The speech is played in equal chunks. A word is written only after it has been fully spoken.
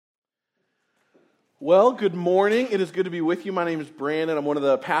Well, good morning. It is good to be with you. My name is Brandon. I'm one of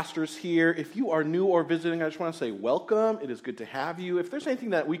the pastors here. If you are new or visiting, I just want to say welcome. It is good to have you. If there's anything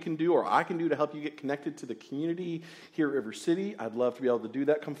that we can do or I can do to help you get connected to the community here at River City, I'd love to be able to do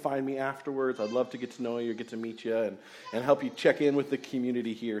that. Come find me afterwards. I'd love to get to know you, get to meet you, and help you check in with the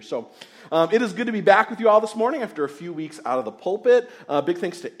community here. So it is good to be back with you all this morning after a few weeks out of the pulpit. Big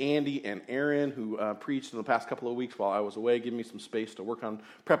thanks to Andy and Aaron who preached in the past couple of weeks while I was away, giving me some space to work on,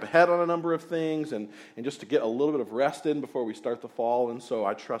 prep ahead on a number of things, and just to get a little bit of rest in before we start the fall. And so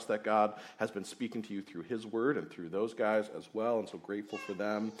I trust that God has been speaking to you through His Word and through those guys as well, and so grateful for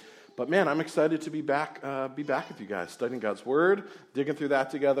them. But man, I'm excited to be back with you guys, studying God's Word, digging through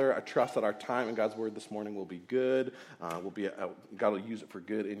that together. I trust that our time in God's Word this morning will be good. God will use it for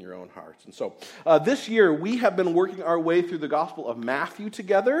good in your own hearts. And so this year, we have been working our way through the Gospel of Matthew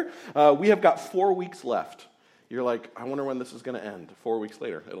together. We have got 4 weeks left. You're like, I wonder when this is going to end. 4 weeks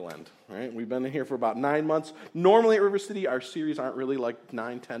later, it'll end, right? We've been here for about 9 months. Normally at River City, our series aren't really like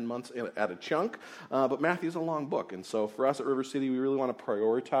 9-10 months at a chunk, but Matthew's a long book. And so for us at River City, we really want to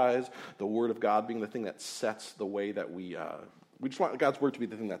prioritize the Word of God being the thing that sets the way that we just want God's Word to be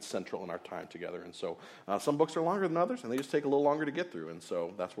the thing that's central in our time together. And so some books are longer than others, and they just take a little longer to get through. And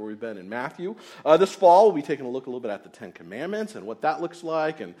so that's where we've been in Matthew. This fall, we'll be taking a look a little bit at the Ten Commandments and what that looks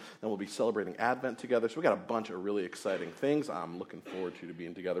like, and then we'll be celebrating Advent together. So we got a bunch of really exciting things I'm looking forward to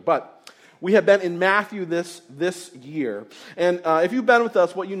being together. But we have been in Matthew this year. And if you've been with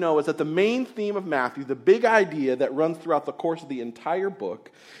us, what you know is that the main theme of Matthew, the big idea that runs throughout the course of the entire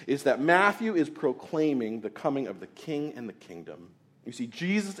book, is that Matthew is proclaiming the coming of the King and the kingdom. You see,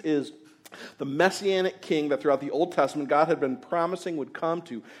 Jesus is the Messianic King that throughout the Old Testament God had been promising would come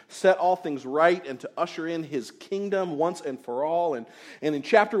to set all things right and to usher in His kingdom once and for all. And in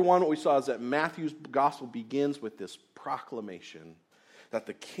chapter 1, what we saw is that Matthew's gospel begins with this proclamation that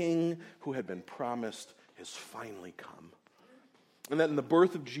the King who had been promised has finally come. And that in the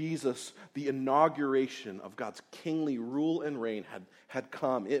birth of Jesus, the inauguration of God's kingly rule and reign had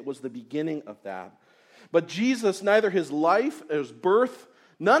come. It was the beginning of that. But Jesus, neither His life, His birth,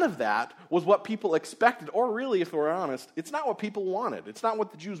 none of that was what people expected. Or really, if we're honest, it's not what people wanted. It's not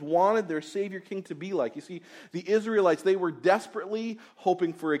what the Jews wanted their Savior King to be like. You see, the Israelites, they were desperately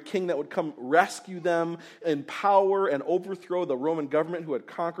hoping for a king that would come rescue them, empower and overthrow the Roman government who had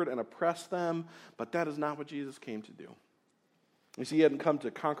conquered and oppressed them. But that is not what Jesus came to do. You see, He hadn't come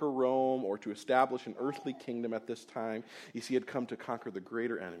to conquer Rome or to establish an earthly kingdom at this time. You see, He had come to conquer the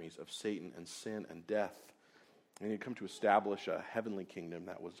greater enemies of Satan and sin and death. And He had come to establish a heavenly kingdom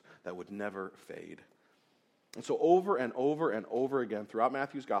that would never fade. And so over and over and over again throughout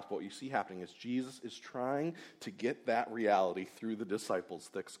Matthew's gospel, what you see happening is Jesus is trying to get that reality through the disciples'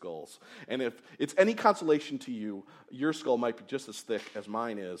 thick skulls. And if it's any consolation to you, your skull might be just as thick as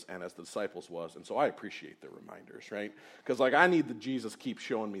mine is and as the disciples' was. And so I appreciate the reminders, right? Because I need the Jesus keep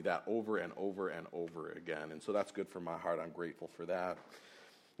showing me that over and over and over again. And so that's good for my heart. I'm grateful for that.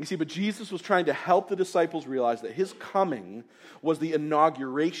 You see, but Jesus was trying to help the disciples realize that His coming was the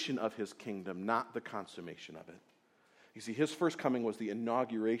inauguration of His kingdom, not the consummation of it. You see, His first coming was the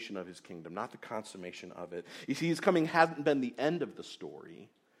inauguration of His kingdom, not the consummation of it. You see, His coming hadn't been the end of the story.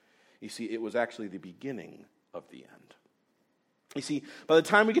 You see, it was actually the beginning of the end. You see, by the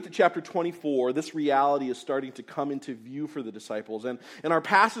time we get to chapter 24, this reality is starting to come into view for the disciples. And in our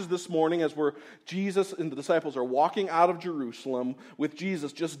passage this morning, as Jesus and the disciples are walking out of Jerusalem with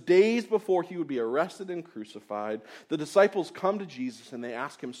Jesus just days before He would be arrested and crucified, the disciples come to Jesus and they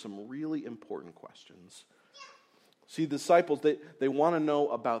ask Him some really important questions. See, the disciples, they want to know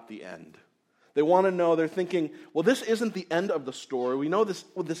about the end. They want to know, they're thinking, well, this isn't the end of the story. We know this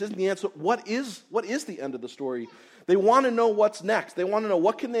isn't the end. So what is the end of the story? They want to know what's next. They want to know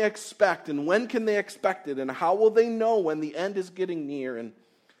what can they expect and when can they expect it and how will they know when the end is getting near. And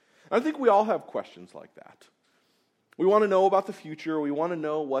I think we all have questions like that. We want to know about the future. We want to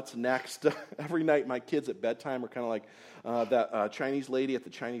know what's next. Every night my kids at bedtime are kind of like that Chinese lady at the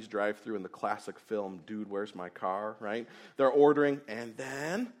Chinese drive-thru in the classic film, Dude, Where's My Car, right? They're ordering, and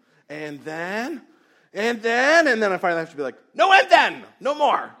then I finally have to be like, no, and then, no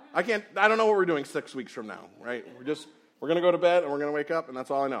more. I don't know what we're doing 6 weeks from now, right? We're going to go to bed and we're going to wake up and that's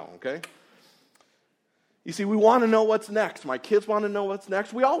all I know, okay? You see, we want to know what's next. My kids want to know what's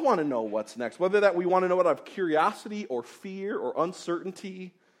next. We all want to know what's next. Whether that we want to know out of curiosity or fear or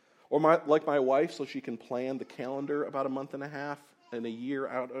uncertainty, or like my wife so she can plan the calendar about a month and a half and a year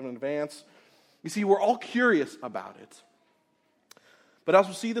out in advance. You see, we're all curious about it. But as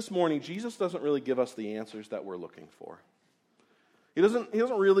we'll see this morning, Jesus doesn't really give us the answers that we're looking for. He doesn't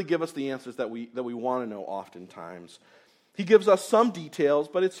really give us the answers that we want to know oftentimes. He gives us some details,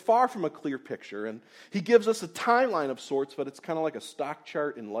 but it's far from a clear picture. And he gives us a timeline of sorts, but it's kind of like a stock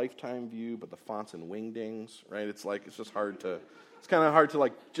chart in lifetime view, but the font's in wingdings, right? It's kind of hard to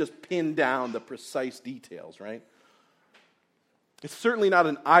like just pin down the precise details, right? It's certainly not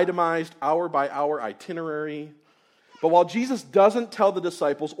an itemized hour-by-hour itinerary. But while Jesus doesn't tell the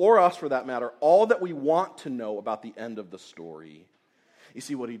disciples, or us for that matter, all that we want to know about the end of the story, you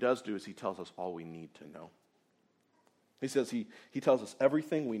see, what he does do is he tells us all we need to know. He says he tells us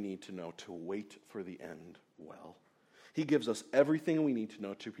everything we need to know to wait for the end well. He gives us everything we need to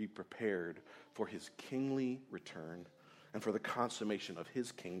know to be prepared for his kingly return and for the consummation of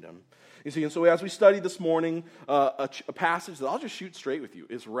his kingdom. You see, and so as we study this morning, a passage that I'll just shoot straight with you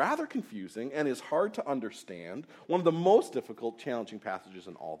is rather confusing and is hard to understand. One of the most difficult, challenging passages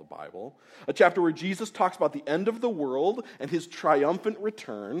in all the Bible. A chapter where Jesus talks about the end of the world and his triumphant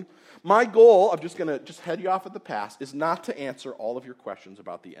return. My goal, I'm just going to head you off at the pass, is not to answer all of your questions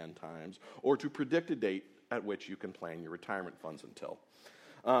about the end times or to predict a date at which you can plan your retirement funds until.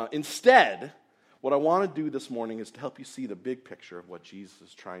 Instead, what I want to do this morning is to help you see the big picture of what Jesus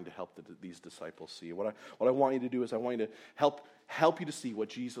is trying to help these disciples see. What I want you to do is I want you to help you to see what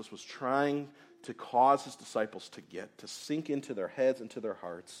Jesus was trying to cause his disciples to get, to sink into their heads and to their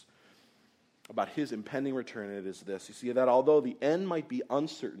hearts about his impending return. And it is this. You see, that although the end might be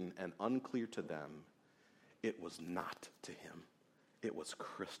uncertain and unclear to them, it was not to him. It was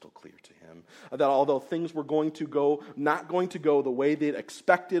crystal clear to him that although things were not going to go the way they'd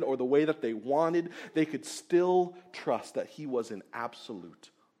expected or the way that they wanted, they could still trust that he was in absolute,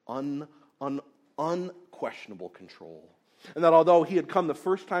 unquestionable control. And that although he had come the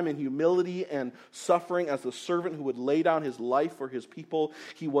first time in humility and suffering as the servant who would lay down his life for his people,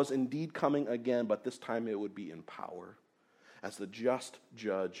 he was indeed coming again, but this time it would be in power, as the just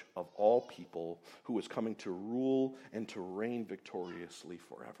judge of all people who is coming to rule and to reign victoriously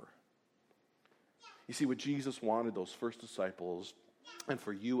forever. You see, what Jesus wanted those first disciples and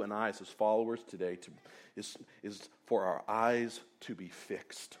for you and I as his followers today is for our eyes to be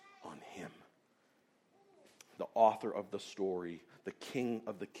fixed on him. The author of the story, the king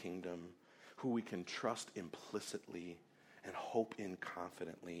of the kingdom, who we can trust implicitly and hope in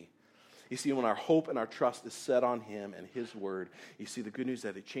confidently. You see, when our hope and our trust is set on him and his word, you see the good news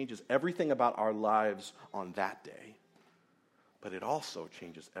that it changes everything about our lives on that day. But it also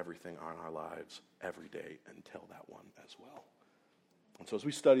changes everything on our lives every day until that one as well. And so as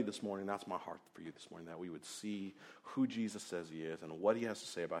we study this morning, that's my heart for you this morning, that we would see who Jesus says he is and what he has to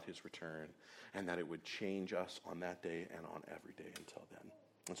say about his return, and that it would change us on that day and on every day until then.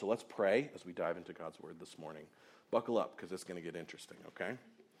 And so let's pray as we dive into God's word this morning. Buckle up, because it's going to get interesting, okay?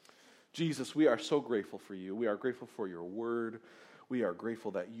 Jesus, we are so grateful for you. We are grateful for your word. We are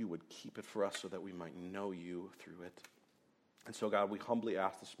grateful that you would keep it for us so that we might know you through it. And so, God, we humbly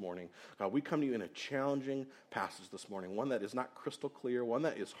ask this morning, God, we come to you in a challenging passage this morning, one that is not crystal clear, one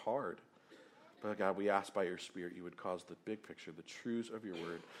that is hard. But, God, we ask by your Spirit you would cause the big picture, the truths of your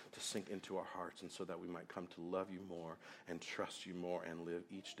word to sink into our hearts, and so that we might come to love you more and trust you more and live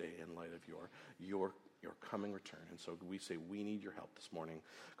each day in light of your coming return. And so we say we need your help this morning.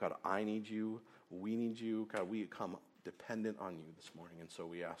 God, I need you. We need you. God, we come dependent on you this morning. And so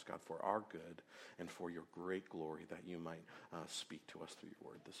we ask, God, for our good and for your great glory that you might speak to us through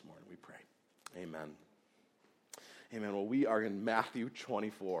your word this morning. We pray. Amen. Amen. Well, we are in Matthew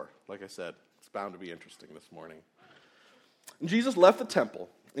 24. Like I said, it's bound to be interesting this morning. And Jesus left the temple,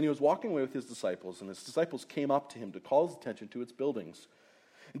 and he was walking away with his disciples, and his disciples came up to him to call his attention to its buildings.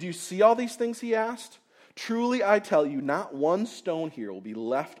 "Do you see all these things?" he asked. "Truly I tell you, not one stone here will be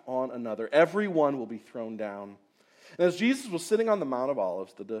left on another. Every one will be thrown down." And as Jesus was sitting on the Mount of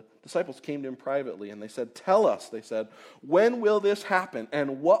Olives, the disciples came to him privately, and they said, "Tell us," they said, "when will this happen,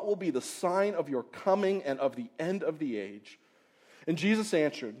 and what will be the sign of your coming and of the end of the age?" And Jesus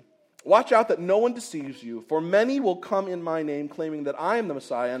answered, "Watch out that no one deceives you, for many will come in my name, claiming that I am the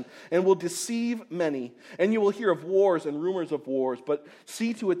Messiah, and will deceive many. And you will hear of wars and rumors of wars, but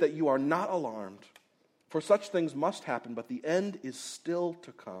see to it that you are not alarmed. For such things must happen, but the end is still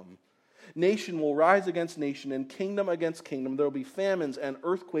to come. Nation will rise against nation, and kingdom against kingdom. There will be famines and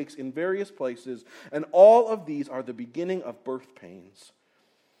earthquakes in various places, and all of these are the beginning of birth pains.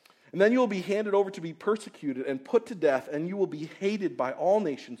 And then you will be handed over to be persecuted and put to death, and you will be hated by all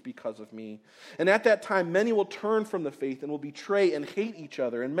nations because of me. And at that time many will turn from the faith and will betray and hate each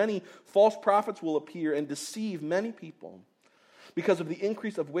other, and many false prophets will appear and deceive many people. Because of the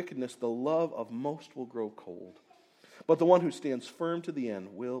increase of wickedness, the love of most will grow cold. But the one who stands firm to the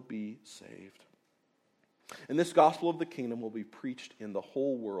end will be saved. And this gospel of the kingdom will be preached in the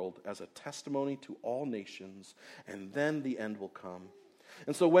whole world as a testimony to all nations, and then the end will come.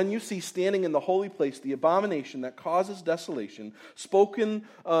 And so when you see standing in the holy place the abomination that causes desolation, spoken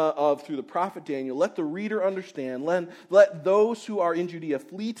of through the prophet Daniel, let the reader understand. Let those who are in Judea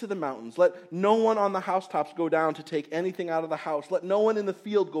flee to the mountains. Let no one on the housetops go down to take anything out of the house. Let no one in the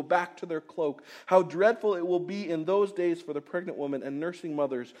field go back to their cloak. How dreadful it will be in those days for the pregnant woman and nursing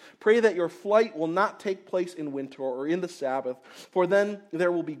mothers. Pray that your flight will not take place in winter or in the Sabbath, for then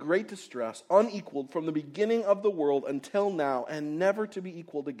there will be great distress, unequaled from the beginning of the world until now, and never to be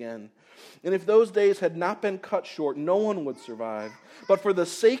equaled again. And if those days had not been cut short, no one would survive. But for the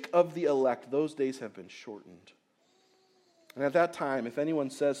sake of the elect, those days have been shortened. And at that time, if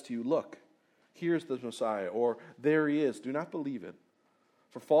anyone says to you, look, here's the Messiah, or there he is, do not believe it.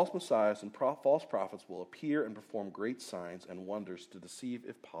 For false messiahs and false prophets will appear and perform great signs and wonders to deceive,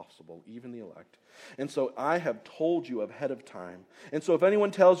 if possible, even the elect. And so I have told you ahead of time. And so if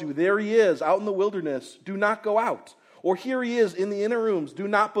anyone tells you, there he is, out in the wilderness, do not go out. Or here he is in the inner rooms, do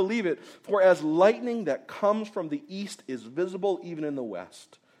not believe it. For as lightning that comes from the east is visible even in the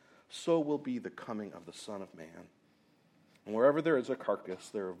west, so will be the coming of the Son of Man. And wherever there is a carcass,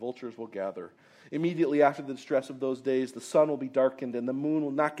 there vultures will gather. Immediately after the distress of those days, the sun will be darkened, and the moon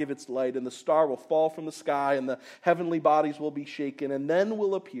will not give its light, and the star will fall from the sky, and the heavenly bodies will be shaken. And then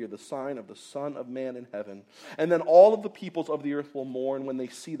will appear the sign of the Son of Man in heaven. And then all of the peoples of the earth will mourn when they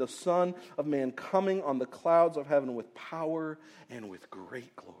see the Son of Man coming on the clouds of heaven with power and with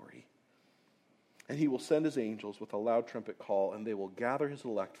great glory. And he will send his angels with a loud trumpet call, and they will gather his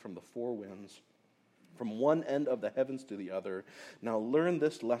elect from the four winds, from one end of the heavens to the other. Now learn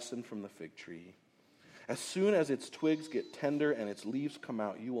this lesson from the fig tree. As soon as its twigs get tender and its leaves come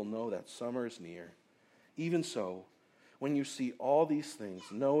out, you will know that summer is near. Even so, when you see all these things,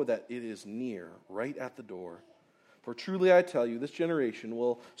 know that it is near, right at the door. For truly I tell you, this generation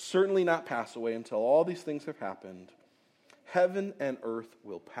will certainly not pass away until all these things have happened. Heaven and earth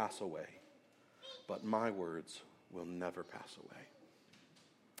will pass away, but my words will never pass away.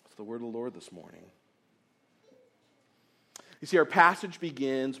 It's the word of the Lord this morning. You see, our passage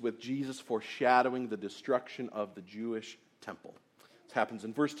begins with Jesus foreshadowing the destruction of the Jewish temple. This happens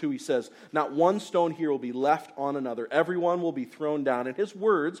in verse 2. He says, not one stone here will be left on another. Everyone will be thrown down. And his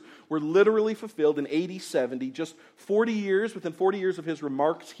words were literally fulfilled in AD 70, just 40 years, within 40 years of his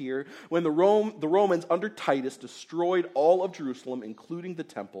remarks here, when the Romans under Titus destroyed all of Jerusalem, including the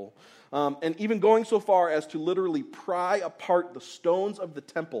temple, and even going so far as to literally pry apart the stones of the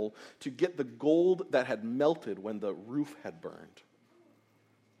temple to get the gold that had melted when the roof had burned.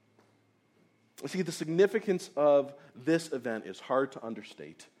 See, the significance of this event is hard to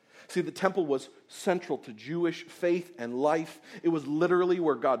understate. See, the temple was central to Jewish faith and life. It was literally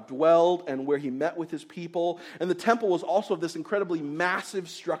where God dwelled and where he met with his people. And the temple was also this incredibly massive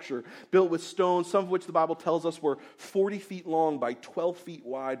structure built with stones, some of which the Bible tells us were 40 feet long by 12 feet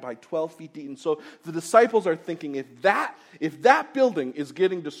wide by 12 feet deep. And so the disciples are thinking, if that building is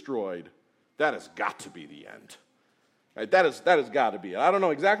getting destroyed, that has got to be the end. Right? That has got to be it. I don't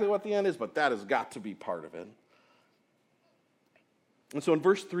know exactly what the end is, but that has got to be part of it. And so in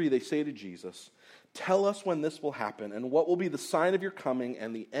verse 3, they say to Jesus, tell us when this will happen and what will be the sign of your coming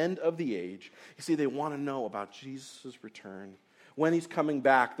and the end of the age. You see, they want to know about Jesus' return, when he's coming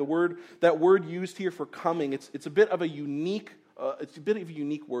back. That word used here for coming, it's a bit of a unique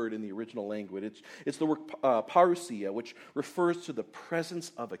word in the original language. It's the word parousia, which refers to the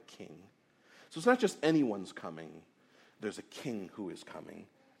presence of a king. So it's not just anyone's coming. There's a king who is coming.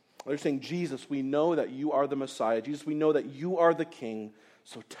 They're saying, Jesus, we know that you are the Messiah. Jesus, we know that you are the King,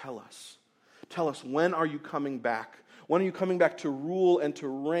 so tell us. Tell us, when are you coming back? When are you coming back to rule and to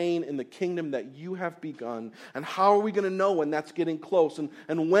reign in the kingdom that you have begun? And how are we going to know when that's getting close?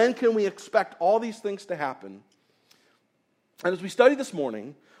 And when can we expect all these things to happen? And as we study this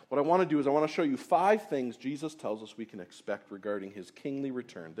morning, what I want to do is I want to show you 5 things Jesus tells us we can expect regarding his kingly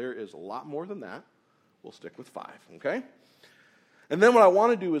return. There is a lot more than that. We'll stick with 5, okay? And then what I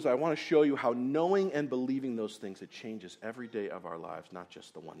want to do is I want to show you how knowing and believing those things, it changes every day of our lives, not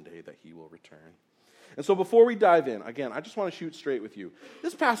just the one day that he will return. And so before we dive in, again, I just want to shoot straight with you.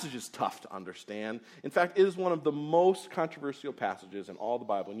 This passage is tough to understand. In fact, it is one of the most controversial passages in all the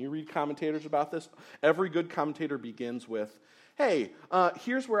Bible. When you read commentators about this, every good commentator begins with, hey,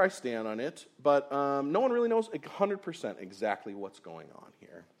 here's where I stand on it, but no one really knows 100% exactly what's going on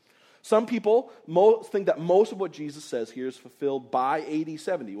here. Some people think that most of what Jesus says here is fulfilled by AD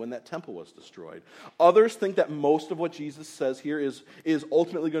 70 when that temple was destroyed. Others think that most of what Jesus says here is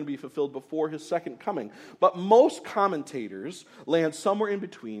ultimately going to be fulfilled before his second coming. But most commentators land somewhere in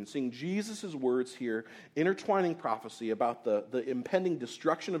between, seeing Jesus' words here intertwining prophecy about the impending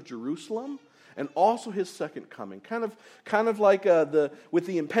destruction of Jerusalem and also his second coming. Kind of like with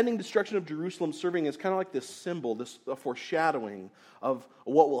the impending destruction of Jerusalem serving as kind of like this symbol, this foreshadowing of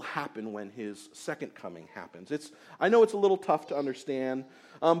what will happen when his second coming happens. I know it's a little tough to understand,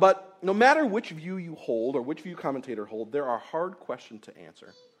 but no matter which view you hold or which view commentator hold, there are hard questions to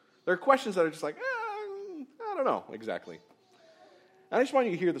answer. There are questions that are just like, I don't know exactly. And I just want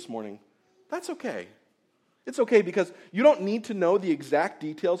you to hear this morning, that's okay. It's okay because you don't need to know the exact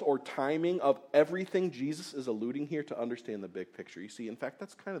details or timing of everything Jesus is alluding here to understand the big picture. You see, in fact,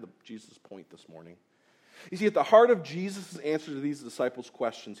 that's kind of Jesus' point this morning. You see, at the heart of Jesus' answer to these disciples'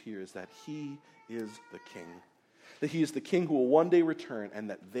 questions here is that he is the king. That he is the king who will one day return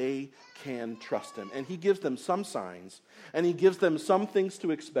and that they can trust him. And he gives them some signs and he gives them some things to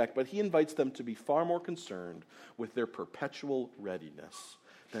expect, but he invites them to be far more concerned with their perpetual readiness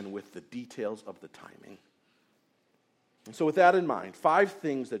than with the details of the timing. And so with that in mind, 5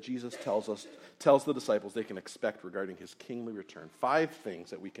 things that Jesus tells the disciples they can expect regarding his kingly return. 5 things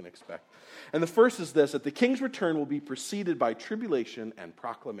that we can expect. And the first is this, that the king's return will be preceded by tribulation and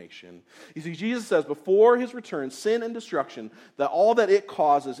proclamation. You see, Jesus says before his return, sin and destruction, that all that it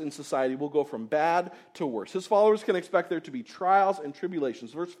causes in society will go from bad to worse. His followers can expect there to be trials and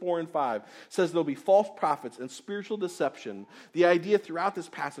tribulations. Verse 4 and 5 says there'll be false prophets and spiritual deception. The idea throughout this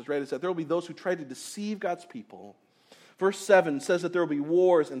passage, right, is that there will be those who try to deceive God's people. Verse 7 says that there will be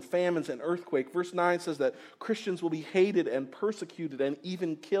wars and famines and earthquake. Verse 9 says that Christians will be hated and persecuted and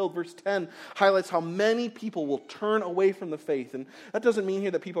even killed. Verse 10 highlights how many people will turn away from the faith. And that doesn't mean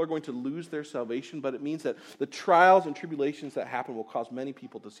here that people are going to lose their salvation, but it means that the trials and tribulations that happen will cause many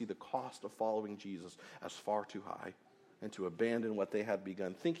people to see the cost of following Jesus as far too high and to abandon what they had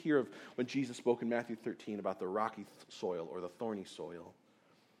begun. Think here of when Jesus spoke in Matthew 13 about the rocky soil or the thorny soil.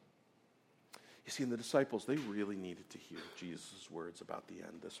 You see, in the disciples, they really needed to hear Jesus' words about the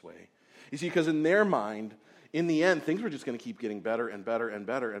end this way. You see, because in their mind, in the end, things were just going to keep getting better and better and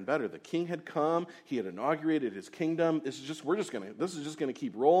better and better. The king had come. He had inaugurated his kingdom. This is just going to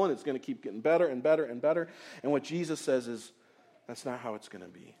keep rolling. It's going to keep getting better and better and better. And what Jesus says is, that's not how it's going to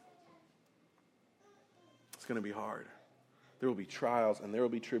be. It's going to be hard. There will be trials and there will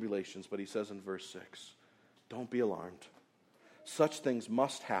be tribulations. But he says in verse 6, don't be alarmed. Such things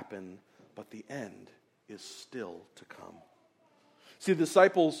must happen, but the end is still to come. See, the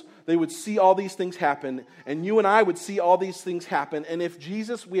disciples, they would see all these things happen, and you and I would see all these things happen, and if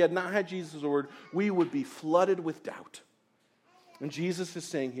we had not had Jesus' word, we would be flooded with doubt. And Jesus is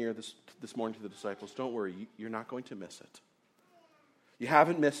saying here this morning to the disciples, don't worry, you're not going to miss it. You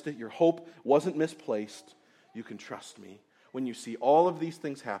haven't missed it. Your hope wasn't misplaced. You can trust me. When you see all of these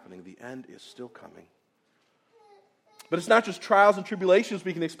things happening, the end is still coming. But it's not just trials and tribulations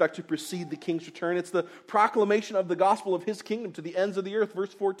we can expect to precede the king's return. It's the proclamation of the gospel of his kingdom to the ends of the earth.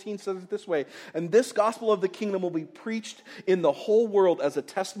 Verse 14 says it this way, and this gospel of the kingdom will be preached in the whole world as a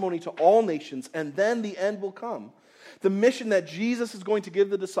testimony to all nations, and then the end will come. The mission that Jesus is going to give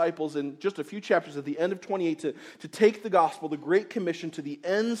the disciples in just a few chapters at the end of 28 to take the gospel, the Great Commission, to the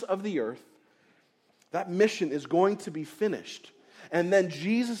ends of the earth, that mission is going to be finished. And then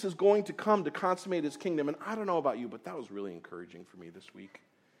Jesus is going to come to consummate his kingdom. And I don't know about you, but that was really encouraging for me this week.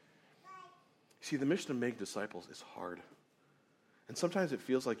 See, the mission to make disciples is hard. And sometimes it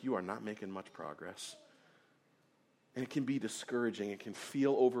feels like you are not making much progress. And it can be discouraging. It can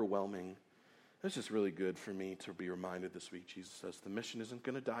feel overwhelming. It's just really good for me to be reminded this week. Jesus says the mission isn't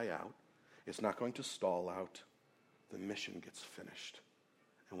going to die out. It's not going to stall out. The mission gets finished.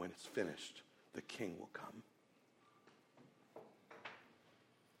 And when it's finished, the king will come.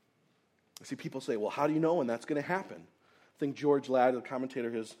 See, people say, well, how do you know when that's going to happen? I think George Ladd, the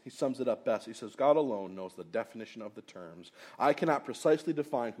commentator, he sums it up best. He says, God alone knows the definition of the terms. I cannot precisely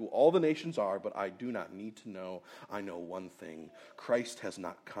define who all the nations are, but I do not need to know. I know one thing. Christ has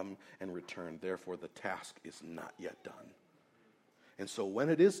not come and returned. Therefore, the task is not yet done. And so when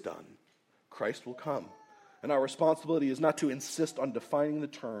it is done, Christ will come. And our responsibility is not to insist on defining the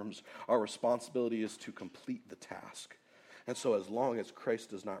terms. Our responsibility is to complete the task. And so as long as Christ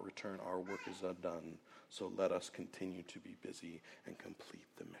does not return, our work is undone. So let us continue to be busy and complete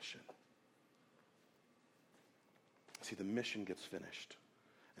the mission. See, the mission gets finished,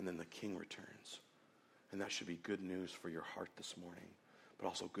 and then the king returns. And that should be good news for your heart this morning, but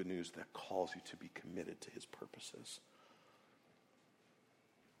also good news that calls you to be committed to his purposes.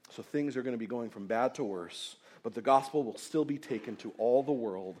 So things are going to be going from bad to worse, but the gospel will still be taken to all the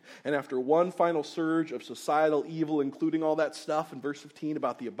world. And after one final surge of societal evil, including all that stuff in verse 15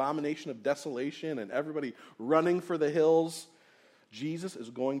 about the abomination of desolation and everybody running for the hills, Jesus is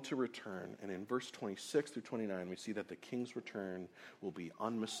going to return. And in verse 26 through 29, we see that the king's return will be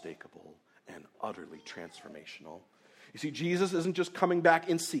unmistakable and utterly transformational. You see, Jesus isn't just coming back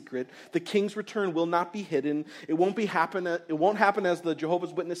in secret. The king's return will not be hidden. It won't happen as the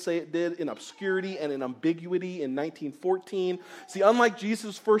Jehovah's Witnesses say it did, in obscurity and in ambiguity in 1914. See, unlike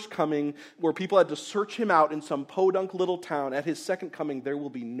Jesus' first coming, where people had to search him out in some podunk little town, at his second coming, there will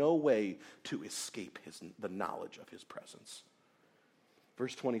be no way to escape the knowledge of his presence.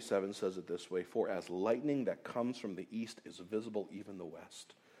 Verse 27 says it this way, "For as lightning that comes from the east is visible even the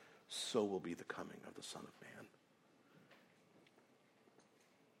west, so will be the coming of the Son of Man."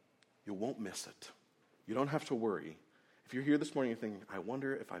 You won't miss it. You don't have to worry. If you're here this morning and thinking, I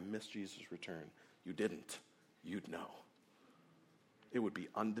wonder if I missed Jesus' return, you didn't. You'd know. It would be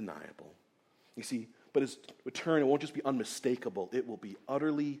undeniable. You see, but his return, it won't just be unmistakable. It will be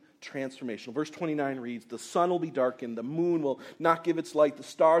utterly transformational. Verse 29 reads, "The sun will be darkened, the moon will not give its light, the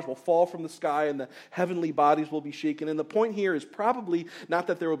stars will fall from the sky, and the heavenly bodies will be shaken." And the point here is probably not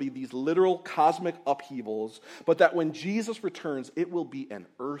that there will be these literal cosmic upheavals, but that when Jesus returns, it will be an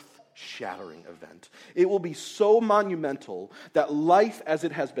earth-shattering event. It will be so monumental that life as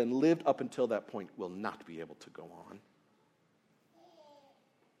it has been lived up until that point will not be able to go on.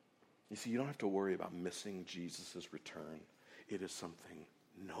 You see, you don't have to worry about missing Jesus' return. It is something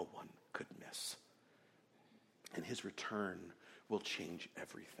no one could miss. And his return will change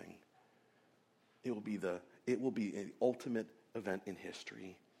everything. It will be an ultimate event in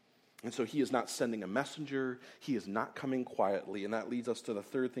history. And so he is not sending a messenger. He is not coming quietly. And that leads us to the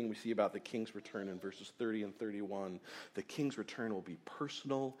third thing we see about the king's return in verses 30 and 31. The king's return will be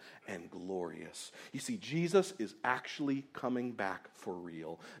personal and glorious. You see, Jesus is actually coming back for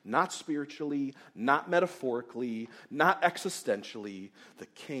real. Not spiritually, not metaphorically, not existentially. The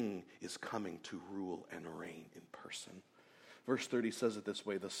king is coming to rule and reign in person. Verse 30 says it this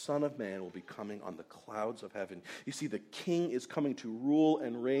way, "The Son of Man will be coming on the clouds of heaven." You see, the king is coming to rule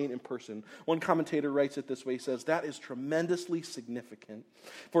and reign in person. One commentator writes it this way, he says, "That is tremendously significant,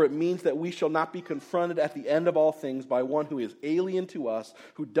 for it means that we shall not be confronted at the end of all things by one who is alien to us,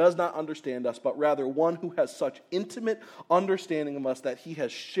 who does not understand us, but rather one who has such intimate understanding of us that he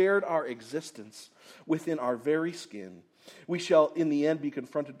has shared our existence within our very skin. We shall, in the end, be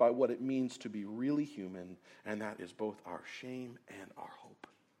confronted by what it means to be really human, and that is both our shame and our hope."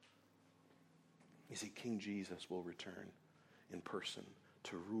 You see, King Jesus will return in person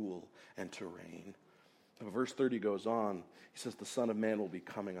to rule and to reign. But verse 30 goes on. He says, "The Son of Man will be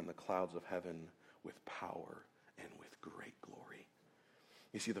coming on the clouds of heaven with power and with great glory."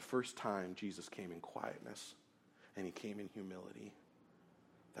 You see, the first time Jesus came in quietness and he came in humility.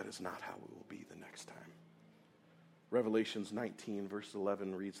 That is not how it will be the next time. Revelations 19, verse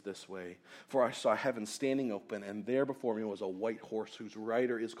 11 reads this way, "For I saw heaven standing open, and there before me was a white horse whose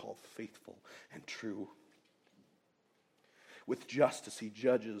rider is called Faithful and True. With justice he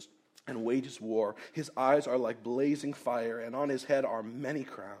judges and wages war. His eyes are like blazing fire, and on his head are many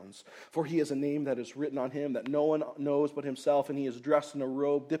crowns. For he has a name that is written on him that no one knows but himself, and he is dressed in a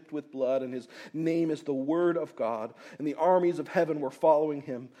robe dipped with blood, and his name is the Word of God. And the armies of heaven were following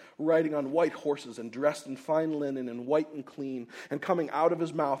him, riding on white horses and dressed in fine linen and white and clean. And coming out of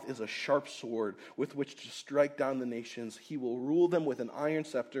his mouth is a sharp sword with which to strike down the nations. He will rule them with an iron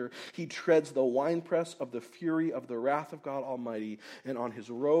scepter. He treads the winepress of the fury of the wrath of God Almighty, and on his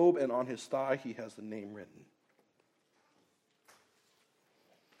robe and on his thigh he has the name written,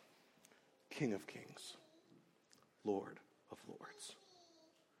 King of Kings, Lord of Lords."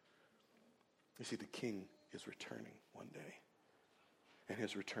 You see, the king is returning one day, and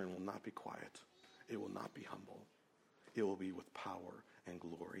his return will not be quiet. It will not be humble. It will be with power and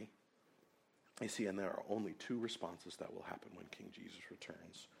glory. You see, and there are only two responses that will happen when King Jesus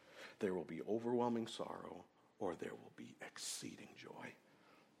returns. There will be overwhelming sorrow, or there will be exceeding joy.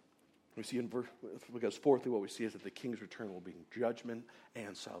 We see because fourthly, what we see is that the king's return will bring judgment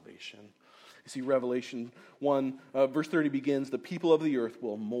and salvation. You see, Revelation 1, verse 30 begins, "The people of the earth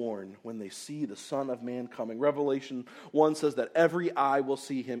will mourn when they see the Son of Man coming." Revelation 1 says that every eye will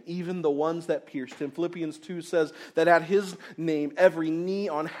see him, even the ones that pierced him. Philippians 2 says that at his name every knee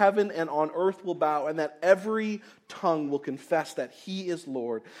on heaven and on earth will bow, and that every tongue will confess that he is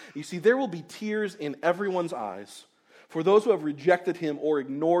Lord. You see, there will be tears in everyone's eyes. For those who have rejected him or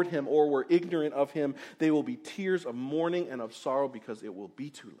ignored him or were ignorant of him, they will be tears of mourning and of sorrow because it will be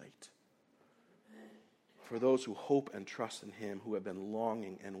too late. For those who hope and trust in him, who have been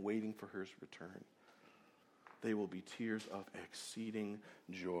longing and waiting for his return, they will be tears of exceeding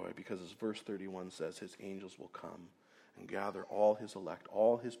joy, because as verse 31 says, his angels will come and gather all his elect,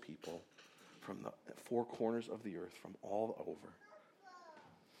 all his people from the four corners of the earth, from all over.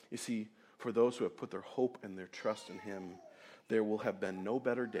 You see, for those who have put their hope and their trust in him, there will have been no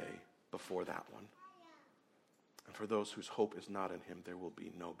better day before that one. And for those whose hope is not in him, there will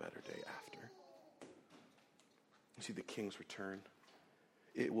be no better day after. You see, the king's return,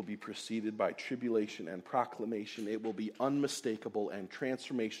 it will be preceded by tribulation and proclamation. It will be unmistakable and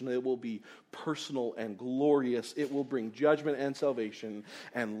transformational. It will be personal and glorious. It will bring judgment and salvation.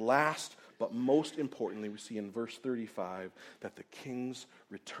 And last, but most importantly, we see in verse 35 that the king's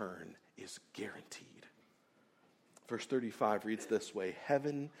return is guaranteed. Verse 35 reads this way: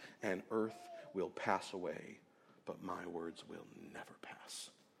 heaven and earth will pass away, but my words will never pass.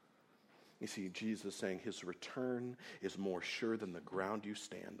 You see, Jesus is saying his return is more sure than the ground you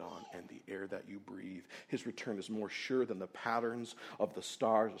stand on and the air that you breathe. His return is more sure than the patterns of the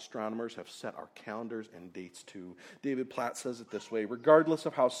stars astronomers have set our calendars and dates to. David Platt says it this way: regardless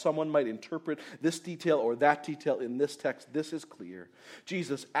of how someone might interpret this detail or that detail in this text, this is clear.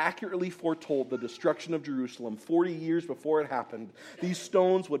 Jesus accurately foretold the destruction of Jerusalem 40 years before it happened. These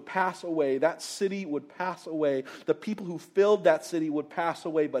stones would pass away. That city would pass away. The people who filled that city would pass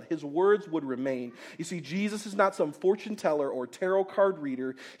away, but his words would remain. You see, Jesus is not some fortune teller or tarot card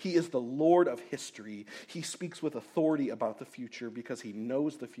reader. He is the Lord of history. He speaks with authority about the future because he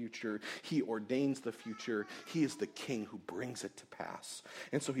knows the future. He ordains the future. He is the king who brings it to pass.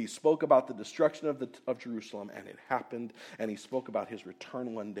 And so he spoke about the destruction of Jerusalem, and it happened. And he spoke about his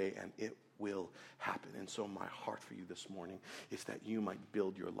return one day, and it will happen. And so my heart for you this morning is that you might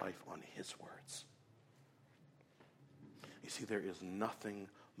build your life on his words. You see, there is nothing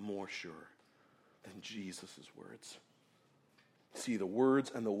more sure than Jesus' words. See, the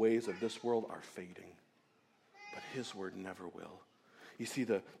words and the ways of this world are fading, but his word never will. You see,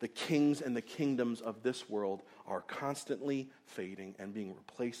 the kings and the kingdoms of this world are constantly fading and being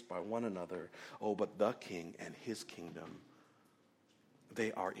replaced by one another. Oh, but the king and his kingdom,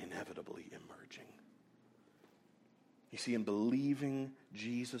 they are inevitably emerging. You see, in believing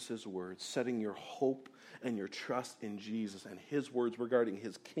Jesus' words, setting your hope and your trust in Jesus and his words regarding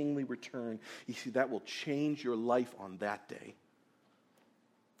his kingly return, you see, that will change your life on that day.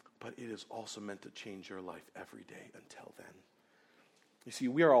 But it is also meant to change your life every day until then. You see,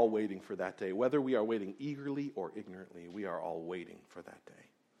 we are all waiting for that day. Whether we are waiting eagerly or ignorantly, we are all waiting for that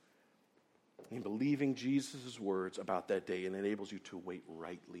day. In believing Jesus' words about that day, it enables you to wait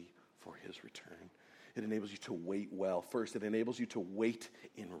rightly for his return. It enables you to wait well. First, it enables you to wait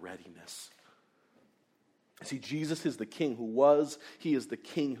in readiness. See, Jesus is the king who was, he is the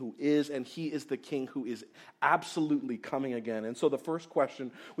king who is, and he is the king who is absolutely coming again. And so the first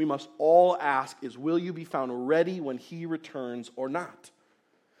question we must all ask is, will you be found ready when he returns or not?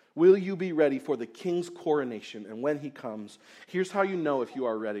 Will you be ready for the king's coronation and when he comes? Here's how you know if you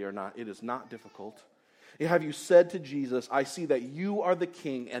are ready or not. It is not difficult. Have you said to Jesus, I see that you are the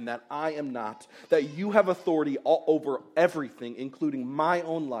king and that I am not, that you have authority all over everything, including my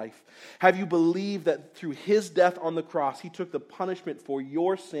own life? Have you believed that through his death on the cross, he took the punishment for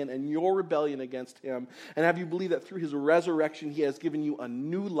your sin and your rebellion against him? And have you believed that through his resurrection, he has given you a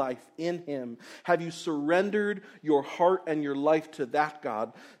new life in him? Have you surrendered your heart and your life to that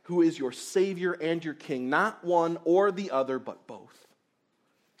God who is your Savior and your King, not one or the other, but both?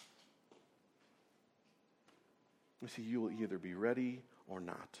 You see, you will either be ready or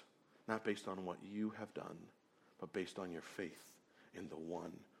not based on what you have done, but based on your faith in the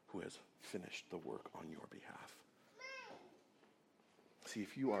one who has finished the work on your behalf. See,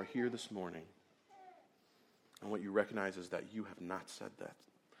 if you are here this morning, and what you recognize is that you have not said that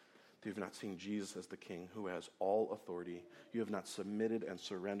you have not seen Jesus as the king who has all authority, you have not submitted and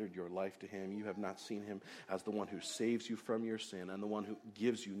surrendered your life to him, you have not seen him as the one who saves you from your sin and the one who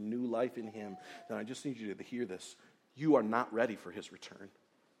gives you new life in him, then I just need you to hear this. You are not ready for his return.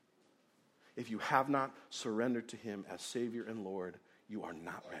 If you have not surrendered to him as Savior and Lord, you are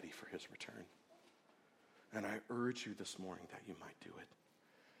not ready for his return. And I urge you this morning that you might do it,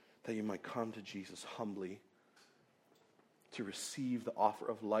 that you might come to Jesus humbly to receive the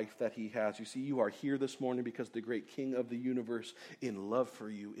offer of life that he has. You see, you are here this morning because the great King of the universe, in love for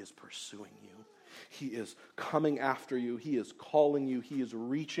you, is pursuing you. He is coming after you. He is calling you. He is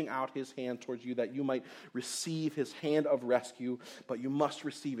reaching out his hand towards you that you might receive his hand of rescue, but you must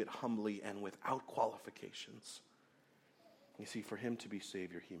receive it humbly and without qualifications. You see, for him to be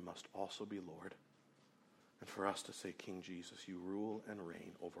Savior, he must also be Lord. And for us to say, King Jesus, you rule and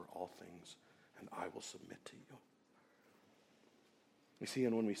reign over all things and I will submit to you. You see,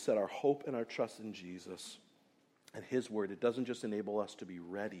 and when we set our hope and our trust in Jesus and his word, it doesn't just enable us to be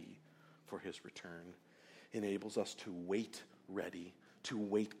ready for his return. It enables us to wait ready, to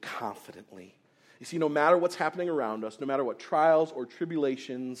wait confidently. You see, no matter what's happening around us, no matter what trials or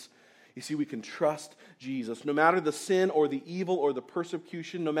tribulations, you see, we can trust Jesus. No matter the sin or the evil or the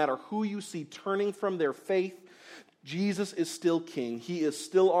persecution, no matter who you see turning from their faith, Jesus is still king. He is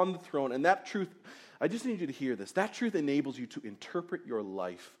still on the throne. And that truth, I just need you to hear this. That truth enables you to interpret your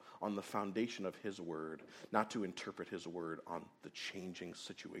life on the foundation of his word, not to interpret his word on the changing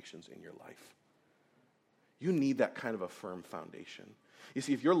situations in your life. You need that kind of a firm foundation. You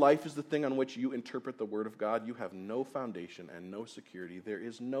see, if your life is the thing on which you interpret the word of God, you have no foundation and no security. There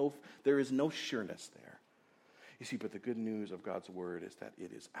is no sureness there. You see, but the good news of God's word is that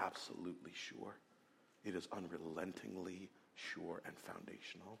it is absolutely sure. It is unrelentingly sure and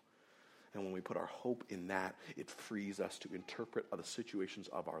foundational. And when we put our hope in that, it frees us to interpret the situations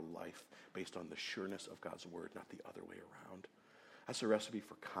of our life based on the sureness of God's word, not the other way around. That's a recipe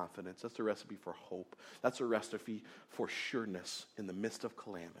for confidence. That's a recipe for hope. That's a recipe for sureness in the midst of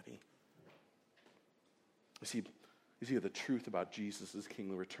calamity. You see the truth about Jesus'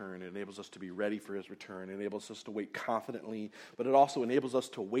 kingly return. It enables us to be ready for his return. It enables us to wait confidently, but it also enables us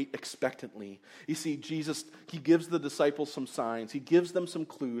to wait expectantly. You see, Jesus, he gives the disciples some signs. He gives them some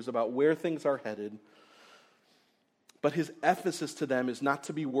clues about where things are headed. But his emphasis to them is not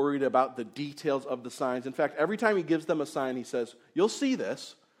to be worried about the details of the signs. In fact, every time he gives them a sign, he says, you'll see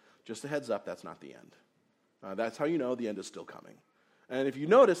this. Just a heads up, that's not the end. That's how you know the end is still coming. And if you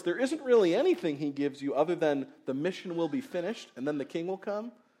notice, there isn't really anything he gives you other than the mission will be finished and then the king will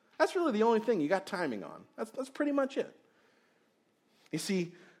come. That's really the only thing you got timing on. That's pretty much it. You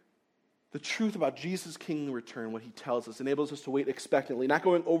see, the truth about Jesus' kingly return, what he tells us, enables us to wait expectantly, not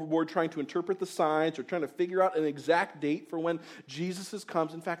going overboard trying to interpret the signs or trying to figure out an exact date for when Jesus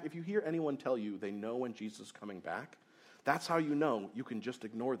comes. In fact, if you hear anyone tell you they know when Jesus is coming back, that's how you know you can just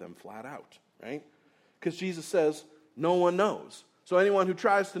ignore them flat out, right? Because Jesus says, no one knows. So anyone who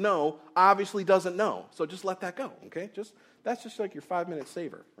tries to know obviously doesn't know. So just let that go, okay? That's just like your 5-minute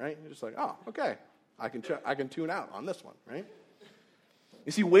saver, right? You're just like, oh, okay, I can tune out on this one, right?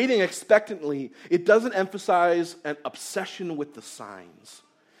 You see, waiting expectantly, it doesn't emphasize an obsession with the signs.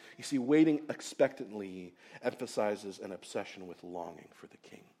 You see, waiting expectantly emphasizes an obsession with longing for the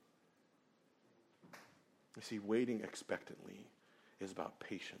king. You see, waiting expectantly is about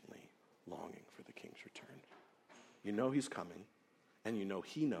patiently longing for the king's return. You know he's coming, and you know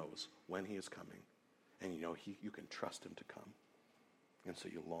he knows when he is coming, and you know you can trust him to come. And so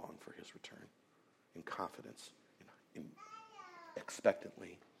you long for his return in confidence, in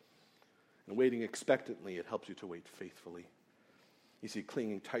expectantly. And waiting expectantly, it helps you to wait faithfully. You see,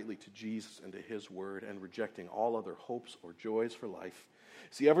 clinging tightly to Jesus and to his word and rejecting all other hopes or joys for life.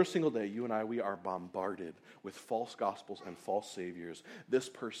 See, every single day, you and I, we are bombarded with false gospels and false saviors. This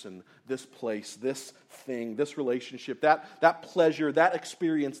person, this place, this thing, this relationship, that pleasure, that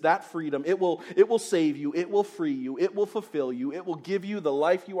experience, that freedom, it will save you, it will free you, it will fulfill you, it will give you the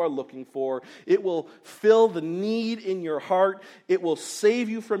life you are looking for, it will fill the need in your heart, it will save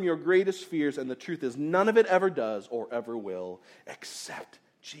you from your greatest fears, and the truth is none of it ever does or ever will except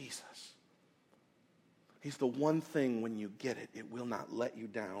Jesus. He's the one thing when you get it, it will not let you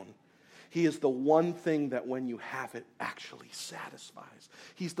down. He is the one thing that when you have it actually satisfies.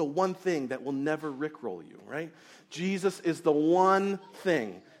 He's the one thing that will never rickroll you, right? Jesus is the one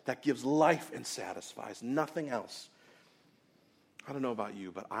thing that gives life and satisfies, nothing else. I don't know about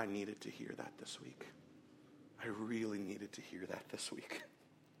you, but I needed to hear that this week. I really needed to hear that this week.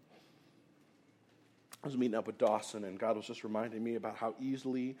 I was meeting up with Dawson, and God was just reminding me about how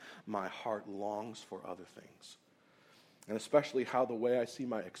easily my heart longs for other things. And especially how the way I see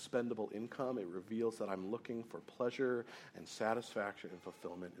my expendable income, it reveals that I'm looking for pleasure and satisfaction and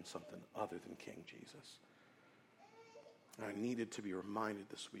fulfillment in something other than King Jesus. And I needed to be reminded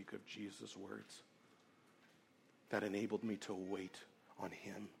this week of Jesus' words that enabled me to wait on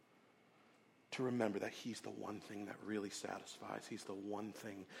him. To remember that he's the one thing that really satisfies. He's the one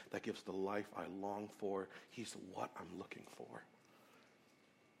thing that gives the life I long for. He's what I'm looking for.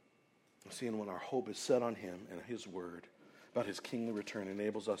 See, and when our hope is set on him and his word about his kingly return,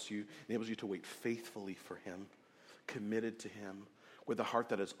 enables you to wait faithfully for him, committed to him, with a heart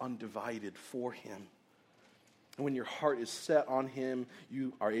that is undivided for him. And when your heart is set on him,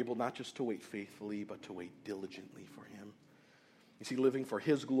 you are able not just to wait faithfully, but to wait diligently for him. You see, living for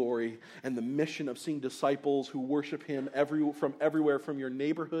his glory and the mission of seeing disciples who worship him from everywhere, from your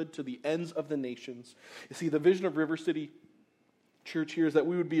neighborhood to the ends of the nations. You see, the vision of River City church here is that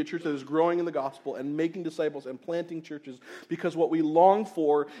we would be a church that is growing in the gospel and making disciples and planting churches, because what we long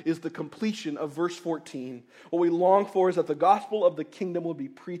for is the completion of verse 14. What we long for is that the gospel of the kingdom will be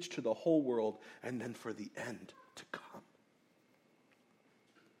preached to the whole world, and then for the end to come.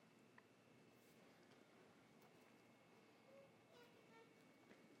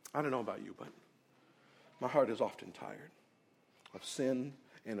 I don't know about you, but my heart is often tired of sin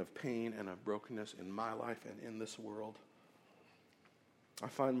and of pain and of brokenness in my life and in this world. I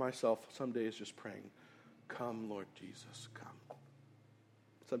find myself some days just praying, come, Lord Jesus, come.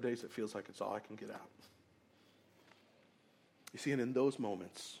 Some days it feels like it's all I can get out. You see, and in those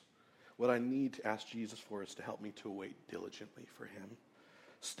moments, what I need to ask Jesus for is to help me to wait diligently for him,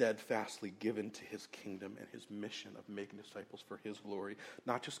 steadfastly given to his kingdom and his mission of making disciples for his glory,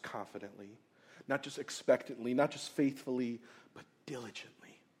 not just confidently, not just expectantly, not just faithfully, but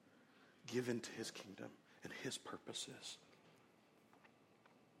diligently given to his kingdom and his purposes.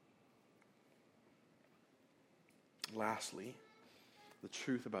 Lastly, the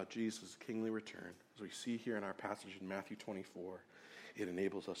truth about Jesus' kingly return, as we see here in our passage in Matthew 24, it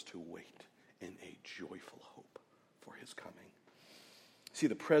enables us to wait in a joyful hope for his coming. See,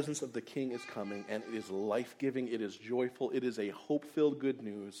 the presence of the King is coming, and it is life-giving, it is joyful, it is a hope-filled good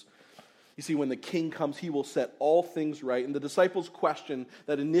news. You see, when the King comes, he will set all things right. And the disciples' question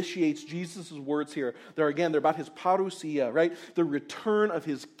that initiates Jesus' words here, they're about his parousia, right? The return of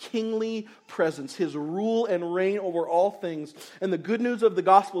his kingly presence, his rule and reign over all things. And the good news of the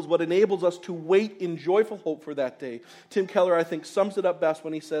gospel is what enables us to wait in joyful hope for that day. Tim Keller, I think, sums it up best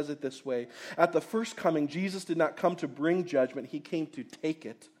when he says it this way. At the first coming, Jesus did not come to bring judgment, he came to take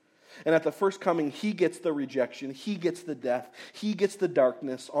it. And at the first coming, he gets the rejection, he gets the death, he gets the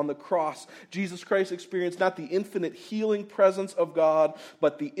darkness. On the cross, Jesus Christ experienced not the infinite healing presence of God,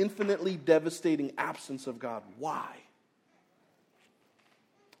 but the infinitely devastating absence of God. Why?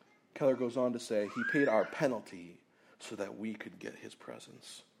 Keller goes on to say, he paid our penalty so that we could get his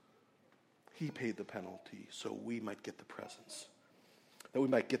presence. He paid the penalty so we might get the presence. That we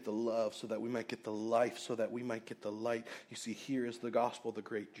might get the love, so that we might get the life, so that we might get the light. You see, here is the gospel. The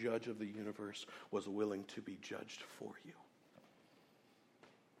great judge of the universe was willing to be judged for you.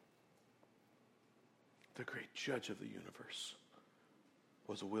 The great judge of the universe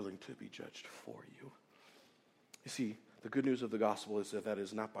was willing to be judged for you. You see, the good news of the gospel is that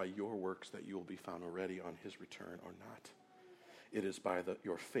is not by your works that you will be found already on his return or not. It is by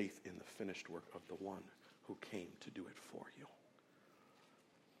your faith in the finished work of the one who came to do it for you.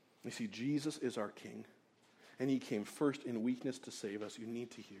 You see, Jesus is our King, and he came first in weakness to save us. You need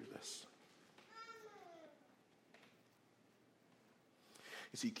to hear this.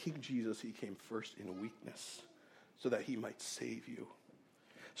 You see, King Jesus, he came first in weakness so that he might save you,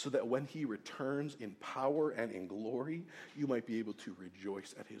 so that when he returns in power and in glory, you might be able to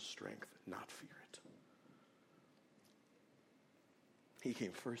rejoice at his strength, not fear it. He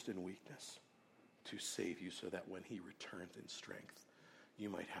came first in weakness to save you so that when he returns in strength, you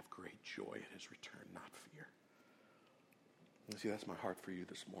might have great joy at his return, not fear. And see, that's my heart for you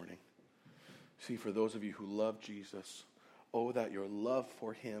this morning. See, for those of you who love Jesus, oh, that your love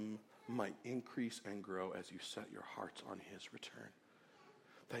for him might increase and grow as you set your hearts on his return.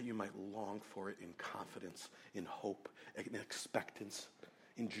 That you might long for it in confidence, in hope, in expectance,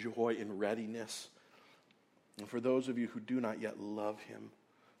 in joy, in readiness. And for those of you who do not yet love him,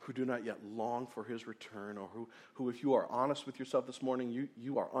 who do not yet long for his return, or who if you are honest with yourself this morning,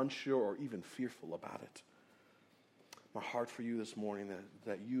 you are unsure or even fearful about it. My heart for you this morning,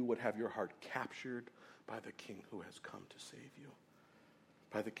 that you would have your heart captured by the King who has come to save you,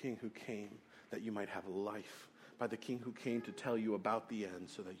 by the King who came that you might have life, by the King who came to tell you about the end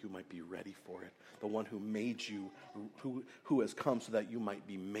so that you might be ready for it, the one who made you, who has come so that you might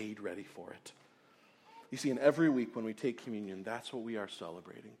be made ready for it. You see, in every week when we take communion, that's what we are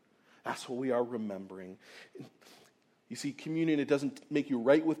celebrating. That's what we are remembering. You see, communion, it doesn't make you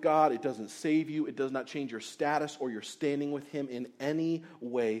right with God. It doesn't save you. It does not change your status or your standing with him in any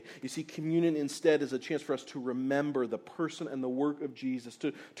way. You see, communion instead is a chance for us to remember the person and the work of Jesus,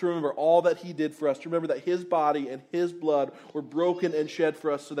 to remember all that he did for us, to remember that his body and his blood were broken and shed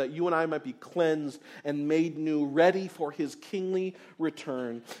for us so that you and I might be cleansed and made new, ready for his kingly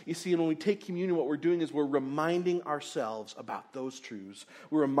return. You see, and when we take communion, what we're doing is we're reminding ourselves about those truths.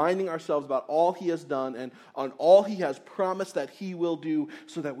 We're reminding ourselves about all he has done and on all he has promised that he will do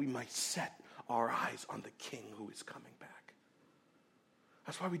so that we might set our eyes on the King who is coming back.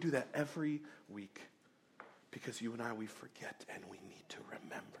 That's why we do that every week, because you and I, we forget and we need to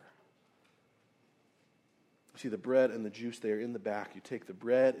remember. You see, the bread and the juice, they are in the back. You take the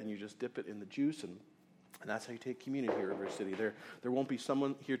bread and you just dip it in the juice, and And that's how you take communion here at River City. There won't be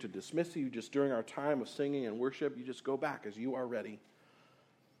someone here to dismiss you. Just during our time of singing and worship, you just go back as you are ready.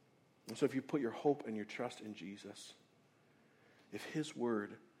 And so if you put your hope and your trust in Jesus, if his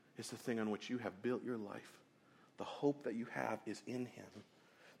word is the thing on which you have built your life, the hope that you have is in him,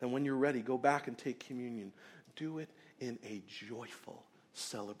 then when you're ready, go back and take communion. Do it in a joyful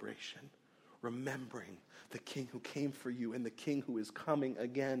celebration, remembering the King who came for you and the King who is coming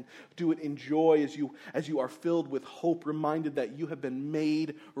again. Do it in joy as you are filled with hope, reminded that you have been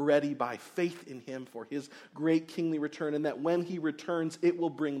made ready by faith in him for his great kingly return, and that when he returns, it will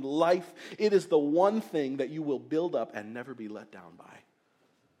bring life. It is the one thing that you will build up and never be let down by.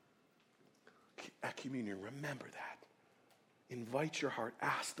 At communion, remember that. Invite your heart.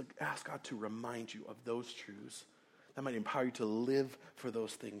 Ask God to remind you of those truths. That might empower you to live for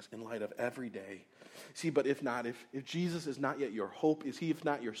those things in light of every day. See, but if not, if Jesus is not yet your hope, is he if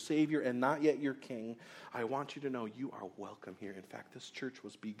not your Savior and not yet your King, I want you to know you are welcome here. In fact, this church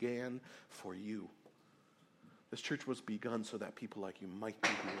was began for you. This church was begun so that people like you might be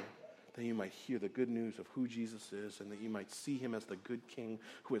here, that you might hear the good news of who Jesus is, and that you might see him as the good King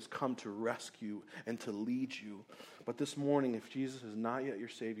who has come to rescue and to lead you. But this morning, if Jesus is not yet your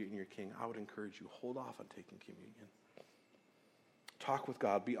Savior and your King, I would encourage you, hold off on taking communion. Talk with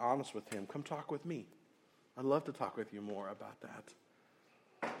God. Be honest with him. Come talk with me. I'd love to talk with you more about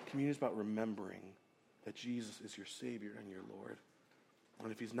that. Communion is about remembering that Jesus is your Savior and your Lord.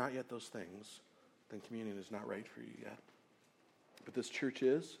 And if he's not yet those things, then communion is not right for you yet. But this church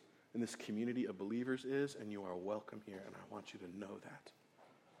is, and this community of believers is, and you are welcome here, and I want you to know that.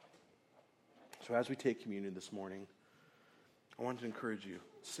 So as we take communion this morning, I want to encourage you,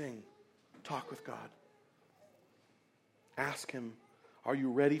 sing, talk with God. Ask him, are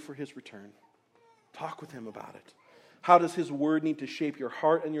you ready for his return? Talk with him about it. How does his word need to shape your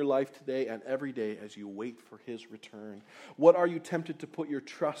heart and your life today and every day as you wait for his return? What are you tempted to put your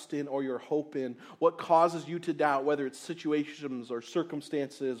trust in or your hope in? What causes you to doubt, whether it's situations or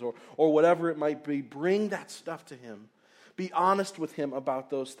circumstances or whatever it might be? Bring that stuff to him. Be honest with him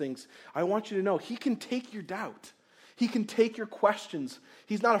about those things. I want you to know he can take your doubt. He can take your questions.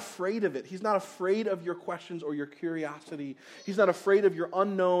 He's not afraid of it. He's not afraid of your questions or your curiosity. He's not afraid of your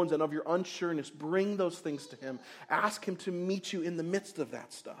unknowns and of your unsureness. Bring those things to him. Ask him to meet you in the midst of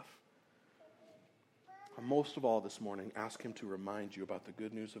that stuff. And most of all this morning, ask him to remind you about the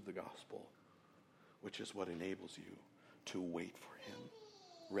good news of the gospel, which is what enables you to wait for him,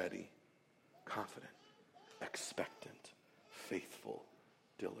 ready, confident, expectant, faithful,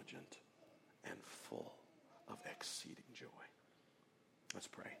 diligent, and full of exceeding joy. Let's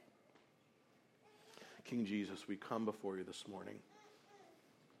pray. King Jesus, we come before you this morning.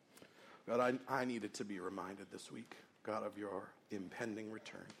 God, I needed to be reminded this week, God, of your impending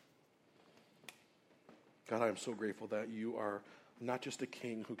return. God, I am so grateful that you are not just a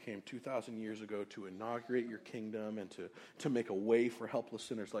king who came 2,000 years ago to inaugurate your kingdom and to make a way for helpless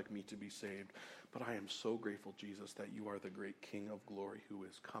sinners like me to be saved. But I am so grateful, Jesus, that you are the great King of glory who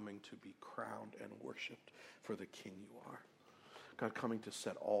is coming to be crowned and worshiped for the King you are. God, coming to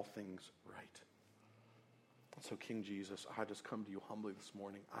set all things right. So, King Jesus, I just come to you humbly this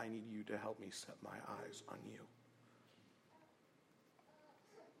morning. I need you to help me set my eyes on you.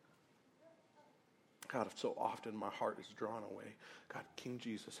 God, if so often my heart is drawn away, God, King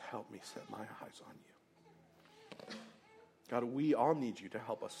Jesus, help me set my eyes on you. God, we all need you to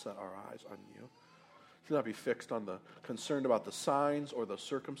help us set our eyes on you. To not be fixed on the concern about the signs or the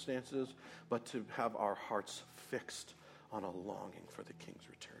circumstances, but to have our hearts fixed on a longing for the King's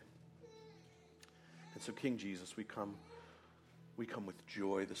return. And so, King Jesus, we come with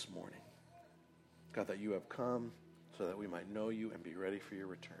joy this morning. God, that you have come so that we might know you and be ready for your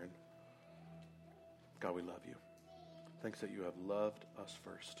return. God, we love you. Thanks that you have loved us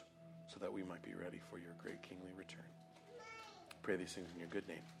first so that we might be ready for your great kingly return. Pray these things in your good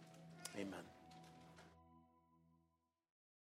name. Amen.